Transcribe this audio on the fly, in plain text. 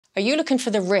Are you looking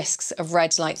for the risks of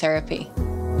red light therapy?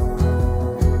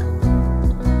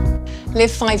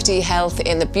 Live5D Health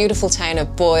in the beautiful town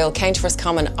of Boyle, County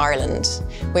Roscommon, Ireland.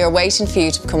 We are waiting for you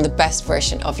to become the best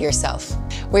version of yourself.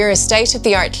 We are a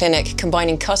state-of-the-art clinic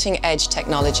combining cutting-edge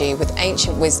technology with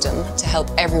ancient wisdom to help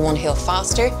everyone heal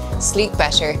faster, sleep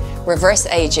better, reverse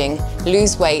aging,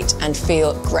 lose weight and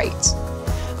feel great.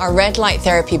 Our red light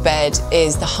therapy bed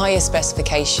is the highest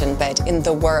specification bed in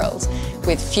the world,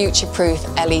 with future-proof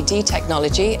LED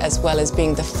technology as well as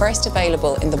being the first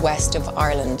available in the west of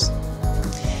Ireland.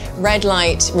 Red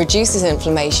light reduces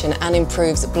inflammation and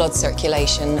improves blood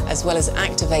circulation, as well as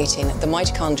activating the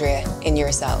mitochondria in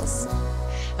your cells.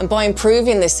 And by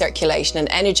improving this circulation and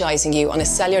energizing you on a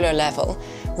cellular level,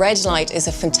 red light is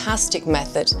a fantastic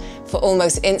method for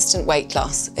almost instant weight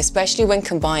loss, especially when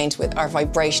combined with our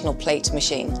vibrational plate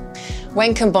machine.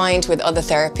 When combined with other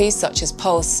therapies such as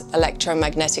pulse,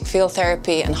 electromagnetic field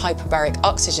therapy and hyperbaric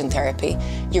oxygen therapy,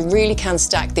 you really can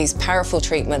stack these powerful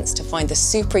treatments to find the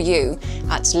super you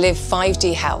at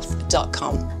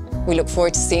live5dhealth.com. We look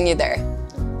forward to seeing you there.